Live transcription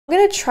I'm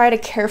gonna try to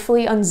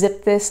carefully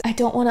unzip this. I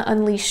don't want to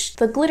unleash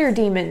the glitter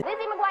demon.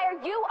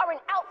 You are an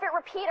outfit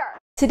repeater.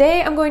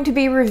 Today I'm going to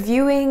be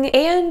reviewing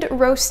and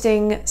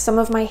roasting some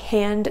of my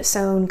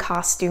hand-sewn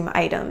costume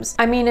items.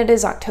 I mean, it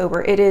is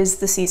October, it is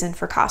the season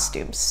for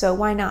costumes, so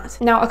why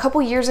not? Now, a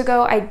couple years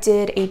ago, I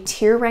did a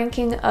tier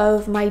ranking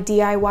of my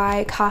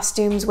DIY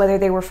costumes, whether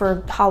they were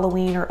for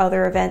Halloween or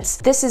other events.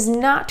 This is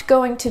not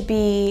going to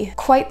be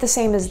quite the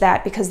same as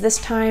that because this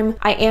time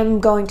I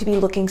am going to be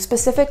looking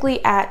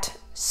specifically at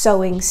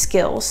sewing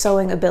skill,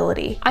 sewing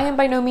ability. I am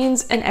by no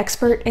means an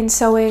expert in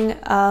sewing,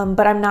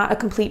 but I'm not a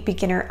complete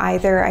beginner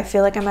either. I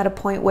feel like I'm at a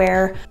point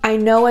where I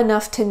know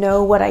enough to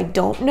know what I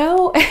don't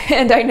know,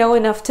 and I know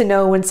enough to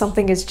know when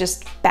something is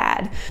just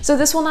bad. So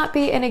this will not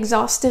be an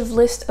exhaustive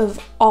list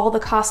of all the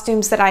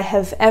costumes that I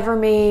have ever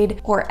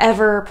made or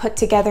ever put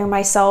together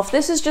myself.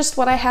 This is just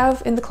what I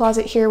have in the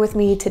closet here with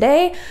me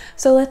today,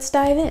 so let's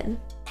dive in.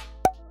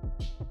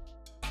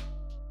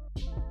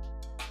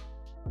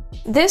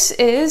 This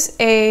is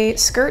a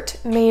skirt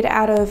made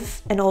out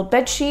of an old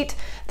bed sheet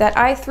that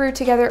I threw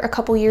together a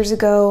couple years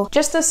ago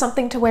just as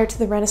something to wear to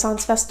the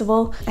Renaissance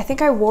Festival. I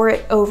think I wore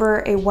it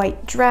over a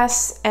white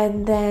dress,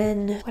 and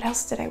then what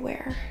else did I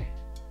wear?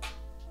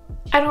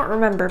 I don't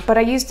remember, but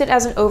I used it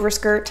as an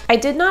overskirt. I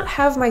did not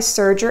have my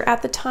serger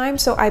at the time,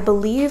 so I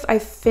believe I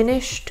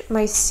finished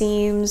my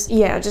seams,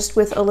 yeah, just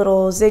with a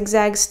little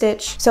zigzag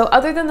stitch. So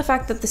other than the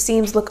fact that the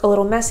seams look a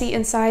little messy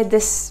inside,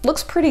 this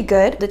looks pretty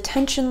good. The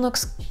tension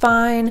looks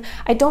fine.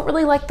 I don't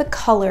really like the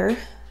color.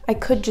 I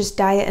could just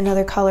dye it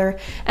another color.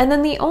 And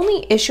then the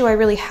only issue I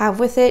really have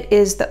with it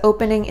is the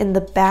opening in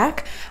the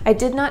back. I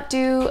did not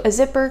do a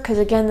zipper because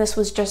again, this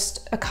was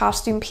just a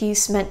costume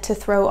piece meant to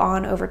throw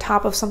on over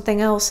top of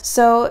something else.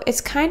 So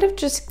it's kind of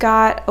just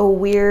got a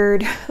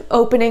weird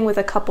opening with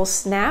a couple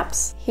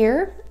snaps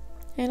here.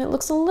 And it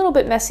looks a little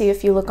bit messy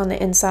if you look on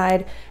the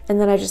inside, and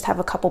then I just have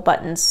a couple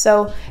buttons.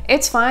 So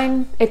it's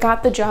fine, it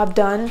got the job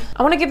done.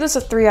 I wanna give this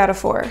a 3 out of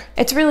 4.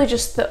 It's really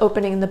just the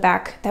opening in the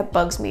back that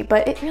bugs me,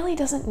 but it really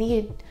doesn't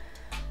need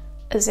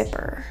a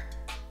zipper,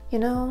 you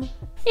know?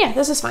 Yeah,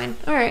 this is fine.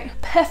 All right,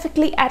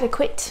 perfectly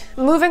adequate.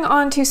 Moving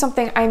on to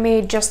something I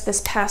made just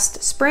this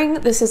past spring.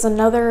 This is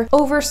another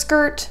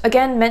overskirt,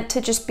 again, meant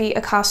to just be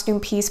a costume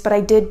piece, but I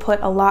did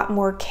put a lot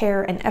more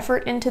care and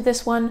effort into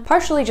this one.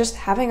 Partially just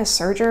having a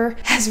serger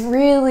has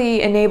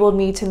really enabled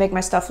me to make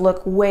my stuff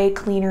look way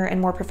cleaner and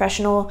more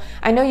professional.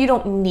 I know you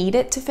don't need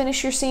it to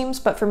finish your seams,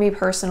 but for me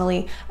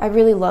personally, I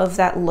really love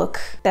that look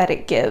that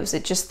it gives.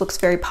 It just looks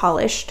very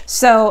polished.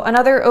 So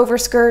another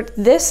overskirt.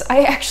 This,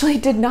 I actually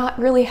did not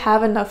really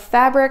have enough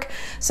fabric,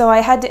 so I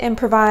had to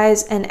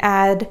improvise and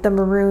add the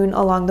maroon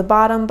along the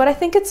bottom, but I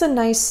think it's a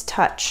nice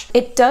touch.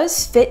 It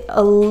does fit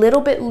a little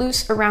bit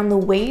loose around the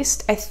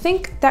waist. I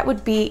think that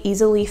would be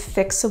easily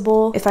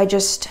fixable if I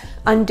just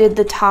undid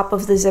the top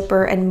of the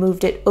zipper and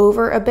moved it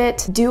over a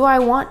bit. Do I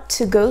want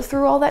to go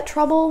through all that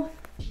trouble?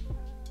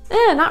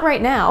 Not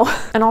right now.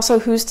 And also,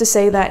 who's to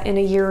say that in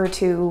a year or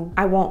two,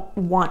 I won't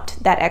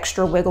want that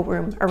extra wiggle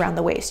room around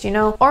the waist, you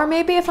know? Or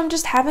maybe if I'm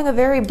just having a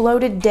very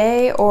bloated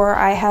day or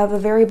I have a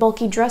very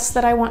bulky dress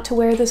that I want to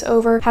wear this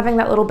over, having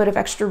that little bit of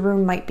extra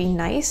room might be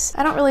nice.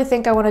 I don't really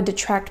think I want to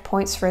detract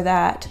points for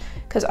that,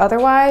 because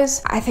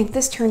otherwise, I think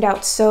this turned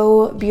out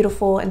so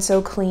beautiful and so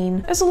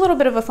clean. There's a little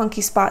bit of a funky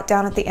spot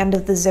down at the end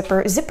of the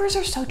zipper. Zippers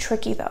are so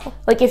tricky though.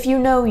 Like if you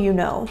know, you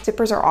know.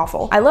 Zippers are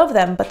awful. I love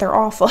them, but they're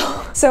awful.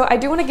 So I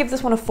do want to give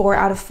this one a 4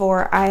 out of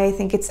 4. I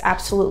think it's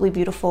absolutely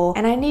beautiful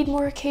and I need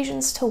more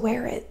occasions to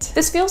wear it.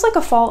 This feels like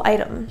a fall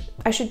item.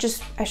 I should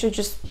just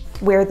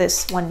wear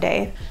this one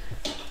day.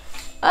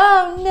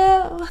 Oh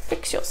no,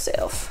 fix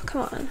yourself.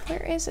 Come on,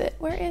 where is it?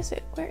 Where is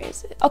it? Where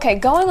is it? Okay,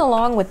 going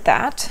along with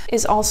that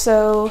is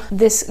also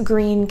this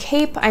green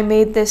cape. I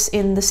made this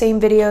in the same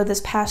video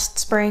this past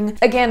spring.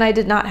 Again, I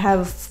did not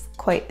have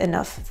quite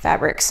enough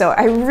fabric, so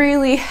I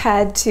really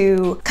had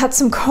to cut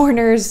some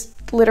corners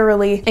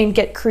literally and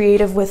get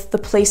creative with the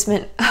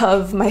placement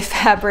of my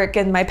fabric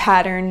and my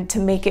pattern to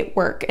make it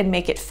work and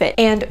make it fit.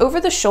 And over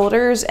the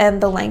shoulders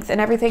and the length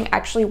and everything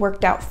actually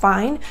worked out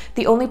fine.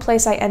 The only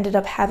place I ended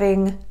up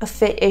having a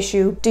fit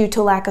issue due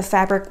to lack of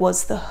fabric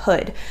was the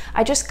hood.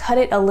 I just cut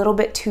it a little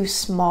bit too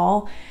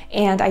small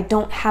and I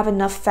don't have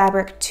enough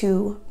fabric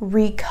to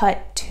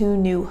recut 2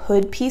 new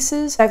hood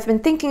pieces. I've been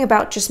thinking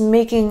about just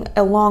making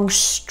a long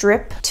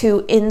strip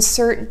to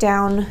insert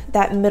down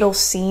that middle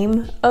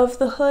seam of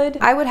the hood.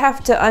 I would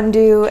have to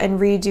undo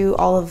and redo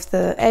all of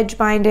the edge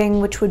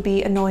binding, which would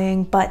be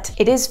annoying, but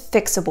it is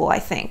fixable, I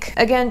think.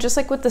 Again, just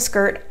like with the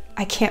skirt,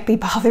 I can't be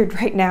bothered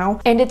right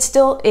now, and it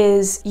still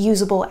is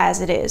usable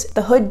as it is.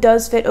 The hood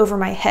does fit over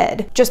my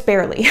head, just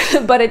barely,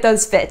 but it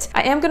does fit.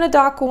 I am gonna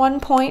dock 1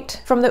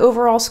 point from the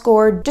overall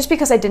score just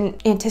because I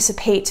didn't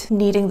anticipate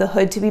needing the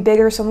hood to be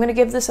bigger, so I'm gonna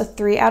give this a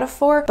 3 out of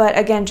 4. But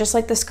again, just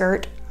like the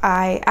skirt,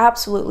 I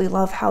absolutely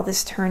love how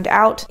this turned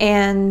out.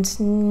 And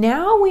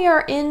now we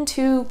are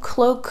into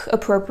cloak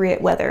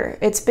appropriate weather.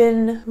 It's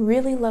been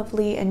really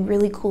lovely and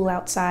really cool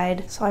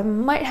outside, so I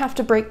might have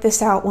to break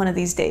this out one of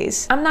these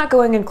days. I'm not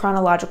going in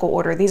chronological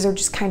order. These are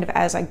just kind of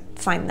as I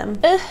find them.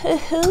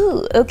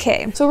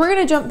 Okay, so we're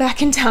gonna jump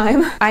back in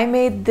time. I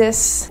made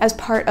this as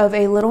part of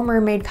a Little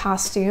Mermaid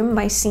costume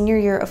my senior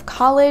year of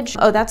college.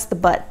 Oh, that's the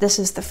butt. This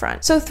is the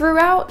front. So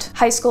throughout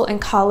high school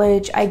and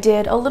college, I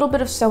did a little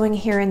bit of sewing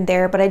here and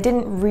there, but I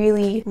didn't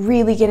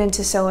really get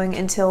into sewing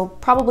until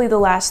probably the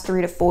last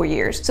 3 to 4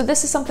 years. So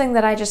this is something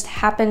that I just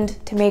happened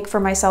to make for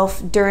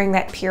myself during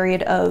that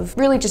period of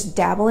really just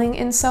dabbling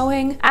in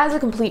sewing as a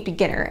complete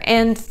beginner.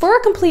 And for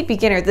a complete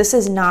beginner, this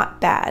is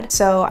not bad.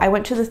 So I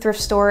went to the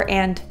thrift store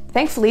and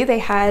thankfully they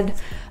had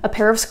a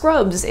pair of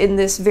scrubs in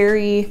this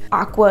very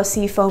aqua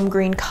seafoam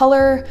green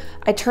color.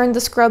 I turned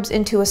the scrubs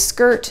into a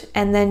skirt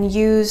and then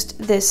used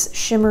this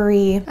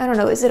shimmery, I don't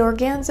know, is it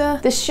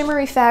organza? This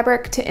shimmery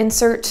fabric to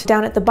insert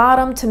down at the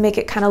bottom to make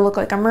it kind of look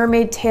like a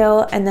mermaid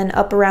tail, and then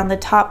up around the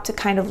top to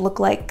kind of look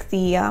like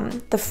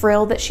the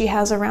frill that she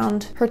has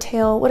around her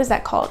tail. What is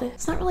that called?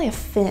 It's not really a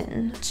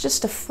fin, it's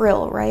just a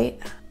frill, right?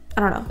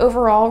 I don't know.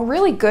 Overall,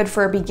 really good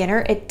for a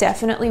beginner. It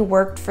definitely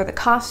worked for the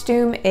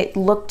costume. It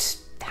looked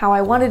how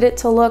I wanted it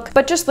to look,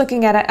 but just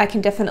looking at it, I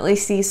can definitely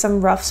see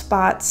some rough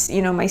spots.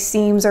 You know, my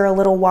seams are a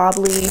little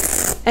wobbly,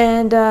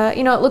 and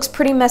you know, it looks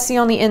pretty messy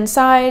on the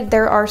inside.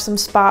 There are some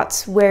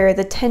spots where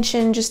the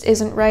tension just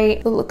isn't right.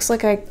 It looks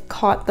like I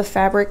caught the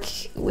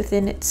fabric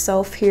within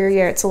itself here.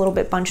 Yeah, it's a little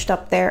bit bunched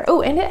up there.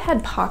 Oh, and it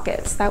had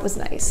pockets. That was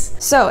nice.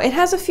 So it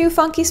has a few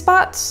funky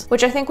spots,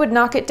 which I think would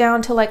knock it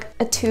down to like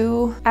a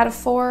 2 out of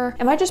 4.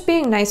 Am I just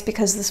being nice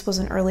because this was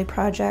an early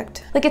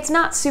project? Like, it's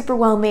not super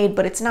well made,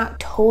 but it's not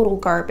total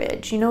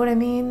garbage. You know what I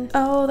mean?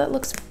 Oh, that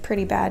looks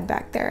pretty bad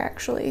back there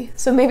actually.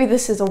 So maybe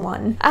this is a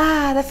 1.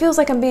 Ah, that feels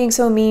like I'm being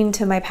so mean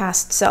to my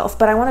past self,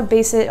 but I want to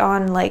base it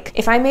on, like,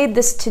 if I made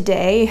this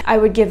today, I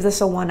would give this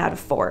a 1 out of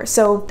 4.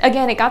 So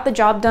again, it got the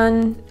job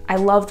done. I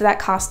loved that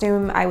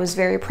costume. I was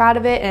very proud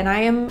of it, and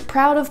I am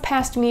proud of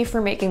past me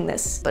for making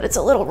this, but it's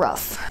a little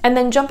rough. And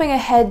then jumping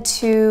ahead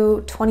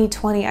to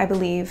 2020, I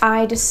believe,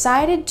 I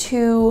decided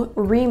to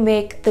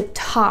remake the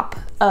top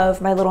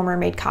of my Little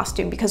Mermaid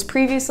costume, because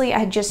previously I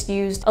had just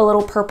used a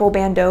little purple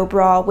bandeau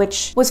bra,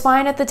 which was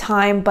fine at the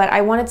time, but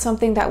I wanted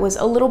something that was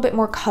a little bit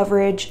more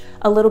coverage,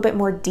 a little bit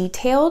more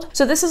detailed.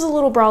 So this is a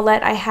little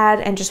bralette I had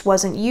and just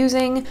wasn't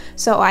using.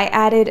 So I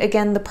added,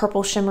 again, the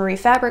purple shimmery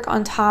fabric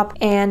on top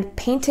and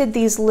painted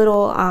these little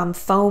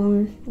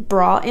foam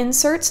bra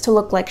inserts to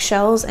look like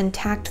shells and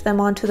tacked them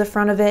onto the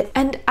front of it.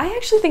 And I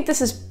actually think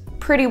this is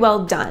pretty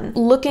well done.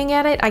 Looking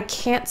at it, I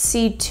can't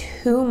see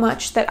too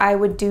much that I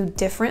would do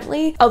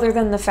differently, other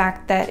than the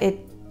fact that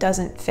it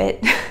doesn't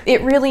fit.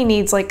 It really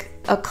needs like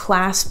a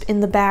clasp in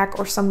the back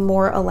or some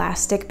more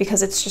elastic,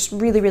 because it's just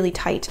really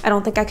tight. I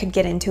don't think I could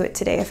get into it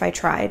today if I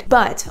tried.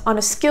 But on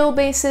a skill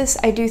basis,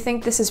 I do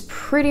think this is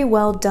pretty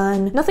well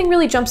done. Nothing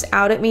really jumps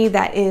out at me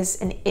that is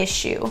an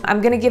issue.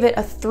 I'm gonna give it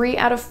a 3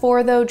 out of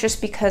 4 though,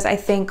 just because I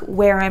think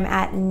where I'm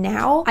at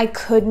now, I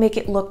could make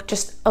it look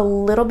just a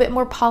little bit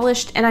more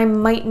polished, and I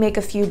might make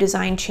a few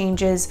design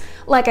changes,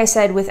 like I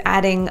said, with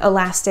adding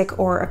elastic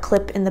or a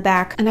clip in the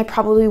back, and I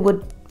probably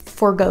would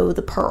forego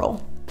the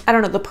pearl. I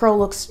don't know, the pearl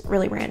looks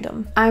really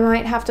random. I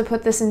might have to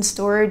put this in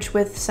storage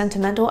with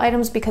sentimental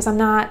items because I'm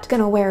not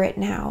gonna wear it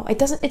now. It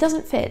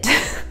doesn't fit.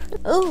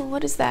 Oh,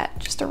 what is that?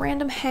 Just a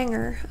random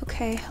hanger.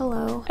 Okay,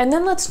 hello. And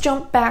then let's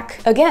jump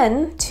back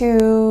again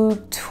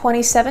to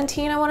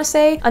 2017, I wanna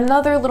say.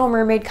 Another Little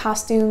Mermaid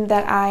costume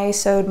that I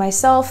sewed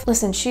myself.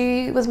 Listen,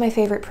 she was my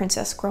favorite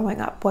princess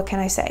growing up. What can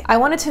I say? I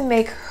wanted to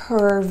make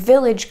her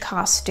village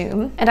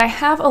costume, and I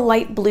have a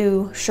light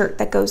blue shirt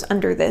that goes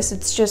under this.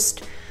 It's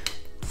just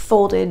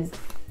folded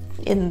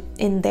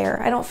in there.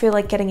 I don't feel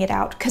like getting it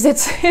out because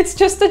it's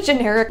just a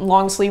generic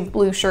long sleeve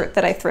blue shirt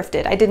that I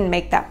thrifted. I didn't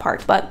make that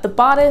part, but the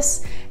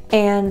bodice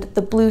and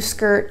the blue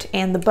skirt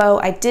and the bow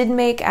I did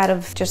make out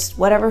of just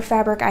whatever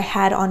fabric I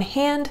had on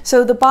hand.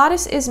 So the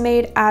bodice is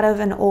made out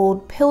of an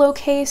old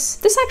pillowcase.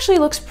 This actually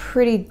looks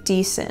pretty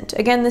decent.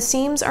 Again, the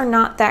seams are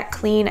not that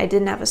clean. I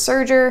didn't have a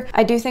serger.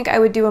 I do think I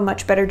would do a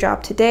much better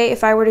job today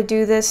if I were to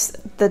do this.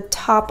 The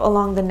top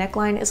along the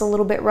neckline is a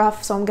little bit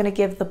rough, so I'm gonna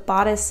give the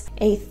bodice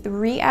a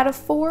 3 out of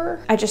 4.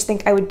 I just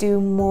think I would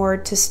do more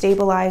to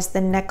stabilize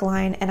the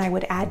neckline, and I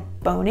would add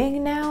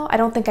boning now. I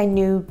don't think I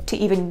knew to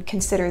even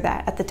consider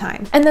that at the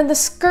time. And then the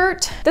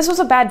skirt, this was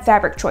a bad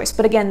fabric choice,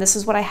 but again, this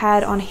is what I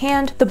had on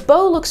hand. The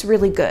bow looks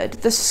really good.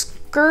 The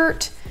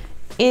skirt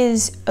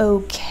is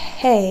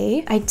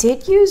okay. I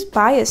did use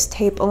bias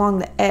tape along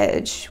the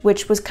edge,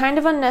 which was kind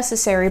of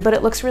unnecessary, but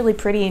it looks really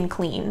pretty and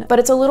clean. But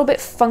it's a little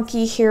bit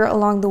funky here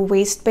along the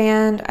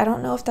waistband. I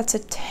don't know if that's a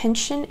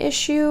tension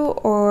issue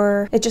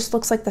or it just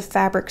looks like the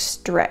fabric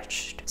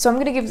stretched. So I'm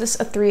gonna give this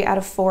a 3 out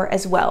of 4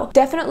 as well.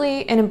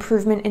 Definitely an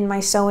improvement in my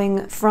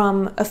sewing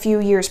from a few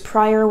years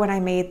prior when I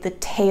made the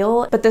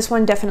tail, but this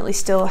one definitely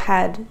still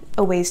had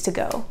a ways to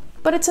go.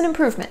 but it's an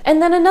improvement.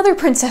 And then another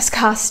princess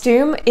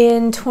costume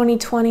in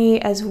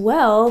 2020 as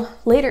well.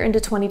 Later into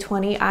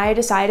 2020, I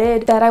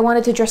decided that I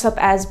wanted to dress up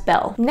as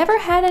Belle. Never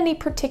had any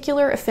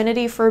particular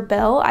affinity for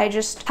Belle. I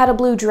just had a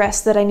blue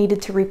dress that I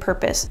needed to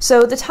repurpose.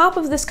 So the top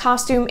of this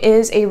costume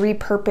is a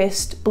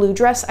repurposed blue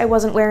dress I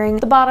wasn't wearing.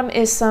 The bottom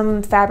is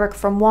some fabric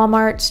from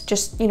Walmart,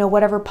 just, you know,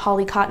 whatever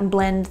poly cotton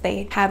blend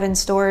they have in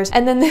stores.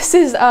 And then this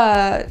is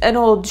an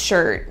old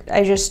shirt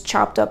I just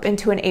chopped up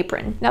into an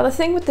apron. Now the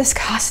thing with this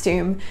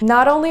costume,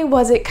 not only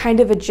was it kind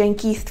of a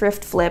janky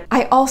thrift flip,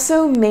 I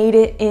also made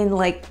it in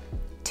like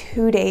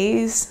 2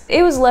 days.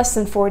 It was less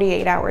than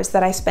 48 hours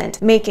that I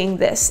spent making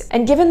this.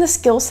 And given the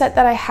skill set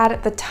that I had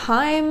at the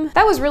time,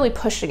 that was really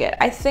pushing it.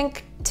 I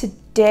think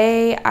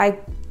today I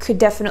could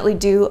definitely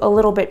do a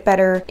little bit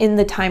better in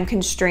the time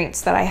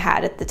constraints that I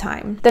had at the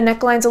time. The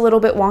neckline's a little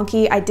bit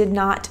wonky. I did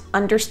not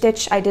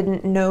understitch. I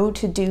didn't know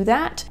to do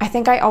that. I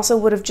think I also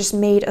would have just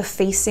made a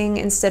facing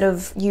instead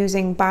of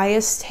using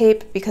bias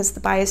tape because the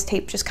bias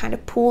tape just kind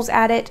of pulls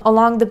at it.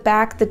 Along the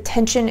back, the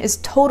tension is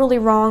totally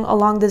wrong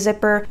along the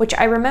zipper, which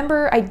I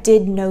remember I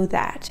did know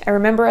that. I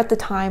remember at the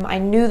time I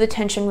knew the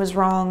tension was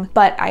wrong,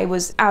 but I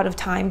was out of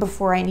time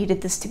before I needed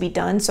this to be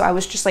done. So I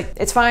was just like,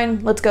 it's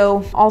fine, let's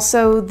go.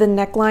 Also, the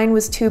neckline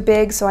was too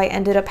big, so I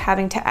ended up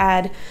having to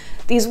add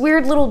these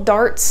weird little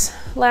darts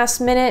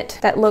last minute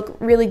that look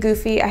really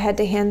goofy. I had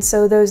to hand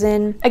sew those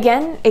in.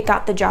 Again, it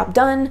got the job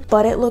done,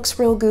 but it looks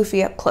real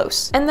goofy up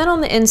close. And then on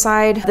the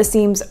inside, the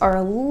seams are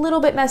a little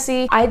bit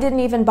messy. I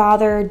didn't even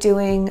bother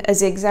doing a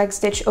zigzag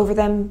stitch over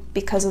them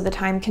because of the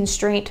time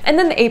constraint. And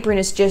then the apron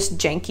is just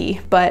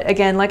janky. But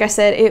again, like I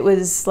said, it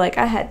was like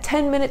I had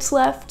 10 minutes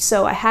left,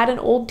 so I had an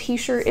old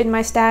t-shirt in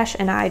my stash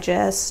and I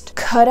just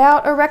cut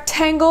out a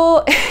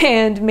rectangle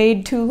and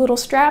made 2 little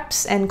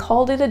straps and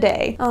called it a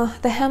day.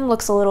 The hem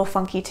looks a little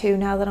funky too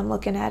now that I'm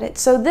looking at it.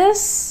 So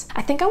this,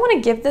 I think I want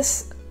to give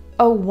this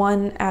a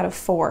 1 out of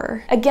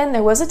 4. Again,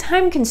 there was a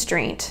time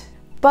constraint,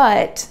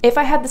 but if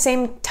I had the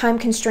same time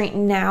constraint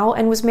now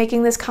and was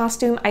making this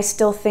costume, I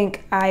still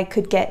think I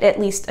could get at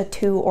least a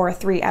 2 or a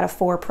 3 out of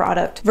 4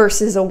 product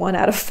versus a 1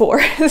 out of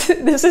 4.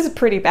 This is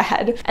pretty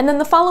bad. And then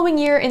the following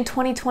year in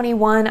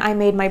 2021, I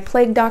made my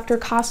Plague Doctor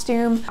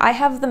costume. I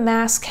have the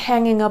mask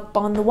hanging up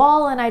on the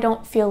wall and I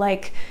don't feel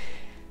like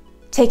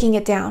taking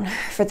it down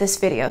for this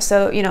video.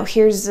 So, you know,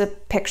 here's a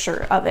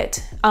picture of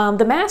it.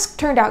 The mask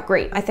turned out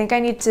great. I think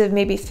I need to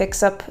maybe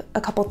fix up a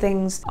couple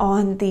things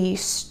on the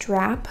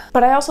strap,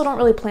 but I also don't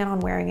really plan on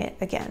wearing it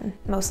again,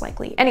 most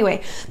likely.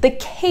 Anyway, the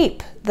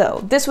cape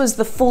though, this was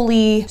the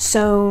fully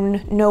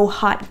sewn, no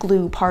hot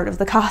glue part of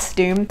the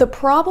costume. The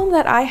problem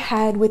that I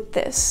had with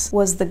this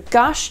was the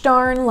gosh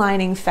darn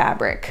lining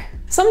fabric.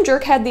 Some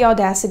jerk had the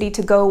audacity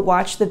to go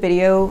watch the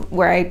video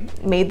where I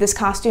made this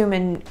costume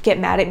and get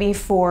mad at me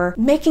for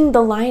making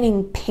the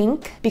lining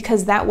pink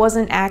because that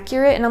wasn't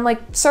accurate. And I'm like,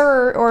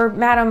 sir or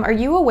madam, are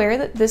you aware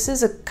that this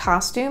is a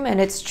costume and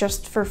it's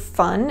just for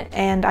fun?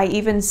 And I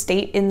even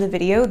state in the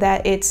video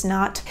that it's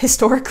not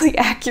historically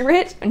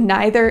accurate.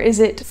 Neither is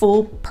it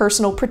full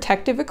personal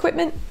protective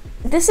equipment.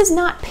 This is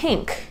not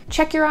pink.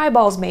 Check your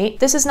eyeballs, mate.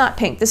 This is not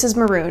pink, this is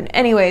maroon.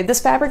 Anyway, this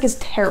fabric is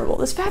terrible.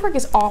 This fabric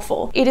is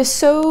awful. It is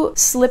so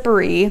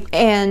slippery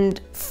and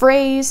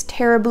frays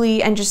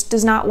terribly and just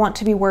does not want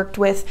to be worked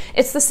with.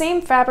 It's the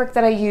same fabric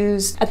that I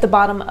used at the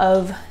bottom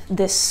of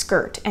this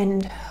skirt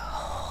and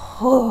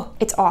oh,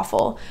 it's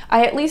awful.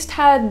 I at least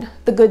had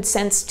the good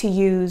sense to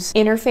use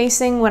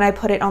interfacing when I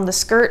put it on the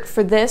skirt.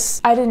 For this,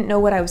 I didn't know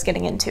what I was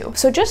getting into.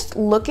 So just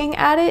looking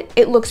at it,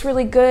 it looks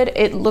really good.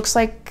 It looks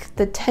like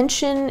the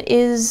tension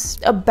is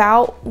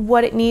about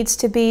what it needs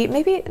to be.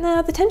 Maybe,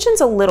 no, the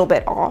tension's a little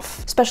bit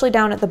off, especially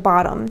down at the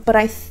bottom. But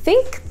I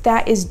think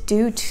that is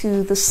due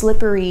to the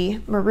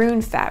slippery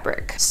maroon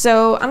fabric.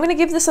 So I'm gonna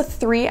give this a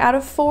 3 out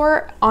of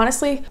 4.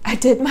 Honestly, I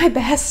did my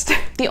best.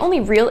 The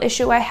only real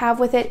issue I have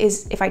with it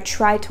is if I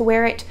try to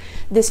wear it,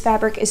 this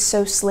fabric is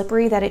so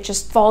slippery that it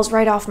just falls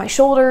right off my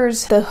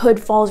shoulders. The hood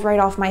falls right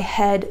off my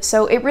head.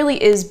 So it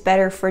really is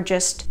better for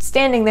just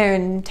standing there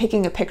and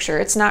taking a picture.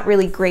 It's not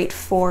really great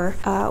for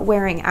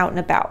wearing out and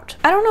about.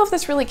 I don't know if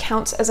this really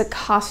counts as a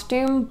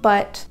costume,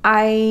 but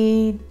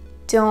I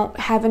don't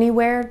have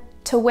anywhere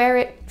to wear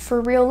it for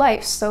real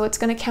life, so it's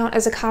gonna count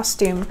as a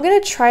costume. I'm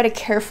gonna try to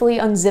carefully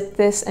unzip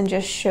this and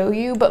just show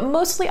you, but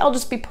mostly I'll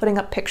just be putting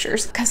up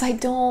pictures because I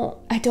don't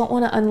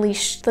want to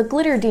unleash the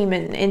glitter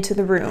demon into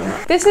the room.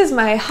 This is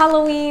my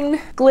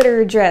Halloween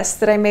glitter dress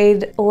that I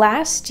made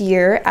last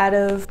year out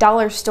of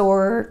dollar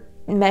store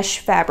mesh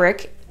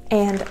fabric,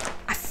 and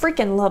I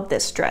freaking love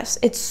this dress.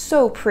 It's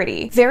so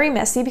pretty. Very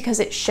messy because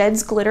it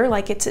sheds glitter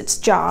like it's its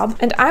job.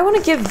 And I want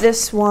to give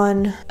this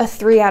one a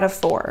 3 out of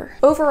 4.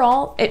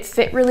 Overall, it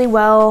fit really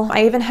well.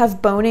 I even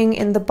have boning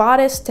in the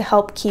bodice to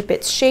help keep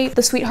its shape.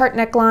 The sweetheart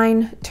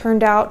neckline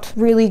turned out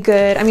really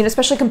good. I mean,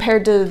 especially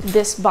compared to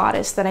this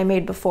bodice that I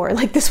made before.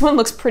 Like, this one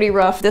looks pretty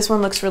rough. This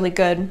one looks really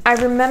good. I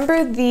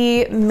remember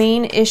the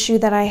main issue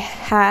that I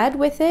had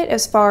with it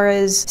as far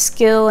as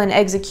skill and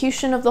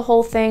execution of the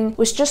whole thing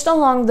was just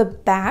along the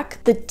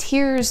back. The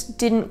tiers shoulders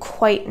didn't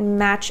quite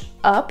match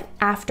up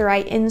after I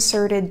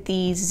inserted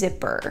the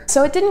zipper.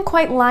 So it didn't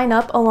quite line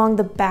up along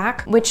the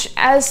back, which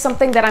as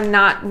something that I'm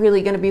not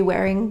really gonna be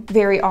wearing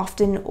very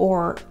often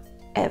or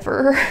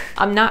ever,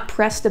 I'm not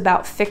pressed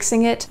about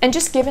fixing it. And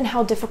just given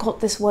how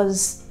difficult this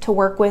was to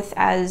work with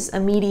as a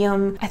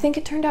medium, I think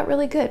it turned out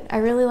really good. I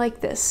really like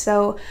this.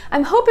 So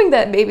I'm hoping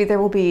that maybe there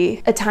will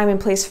be a time and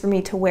place for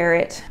me to wear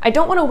it. I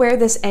don't want to wear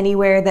this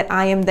anywhere that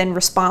I am then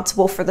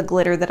responsible for the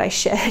glitter that I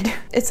shed.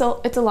 It's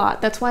a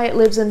lot. That's why it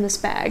lives in this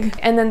bag.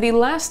 And then the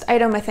last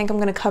item I think I'm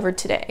gonna cover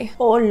today.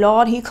 Oh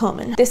Lord, he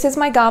coming. This is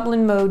my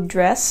Goblin Mode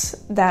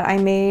dress that I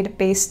made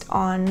based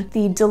on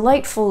the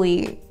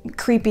delightfully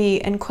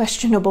creepy and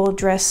questionable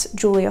dress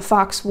Julia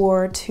Fox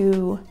wore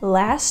to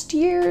last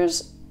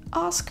year's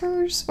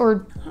Oscars,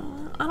 or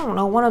I don't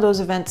know, one of those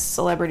events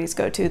celebrities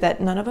go to that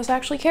none of us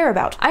actually care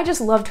about. I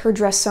just loved her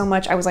dress so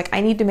much, I was like,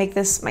 I need to make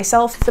this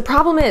myself. The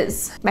problem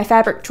is my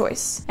fabric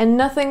choice, and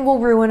nothing will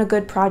ruin a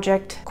good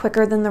project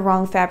quicker than the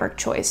wrong fabric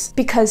choice.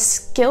 Because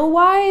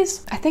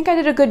skill-wise, I think I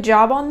did a good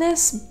job on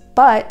this,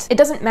 but it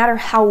doesn't matter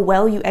how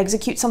well you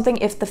execute something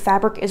if the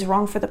fabric is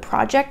wrong for the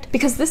project,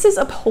 because this is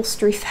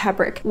upholstery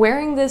fabric.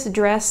 Wearing this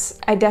dress,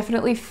 I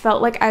definitely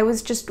felt like I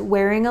was just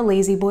wearing a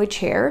lazy boy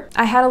chair.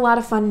 I had a lot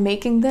of fun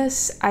making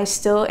this. I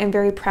still am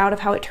very proud of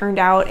how it turned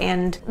out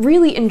and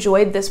really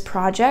enjoyed this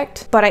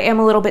project, but I am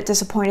a little bit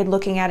disappointed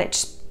looking at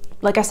it,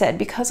 like I said,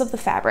 because of the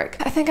fabric.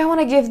 I think I want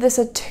to give this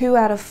a 2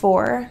 out of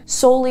 4,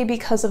 solely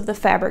because of the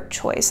fabric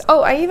choice.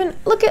 Oh, I even,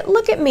 look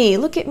at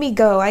me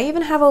go. I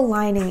even have a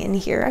lining in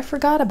here. I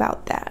forgot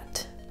about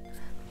that.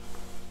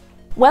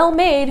 Well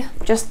made,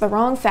 just the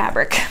wrong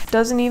fabric.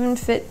 Doesn't even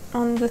fit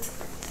on the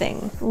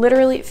thing.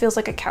 Literally, it feels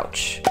like a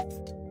couch.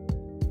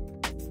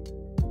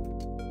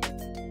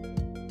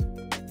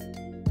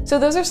 So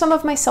those are some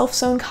of my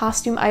self-sewn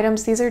costume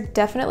items. These are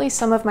definitely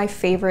some of my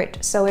favorite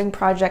sewing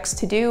projects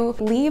to do.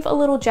 Leave a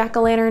little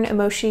jack-o'-lantern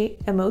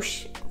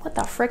emoji, what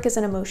the frick is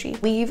an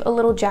emoji? Leave a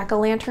little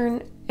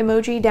jack-o'-lantern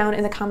emoji down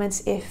in the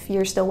comments if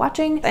you're still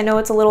watching. I know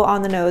it's a little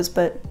on the nose,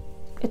 but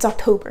it's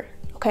October,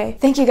 okay?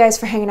 Thank you guys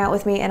for hanging out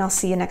with me, and I'll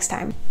see you next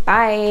time.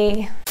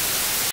 Bye.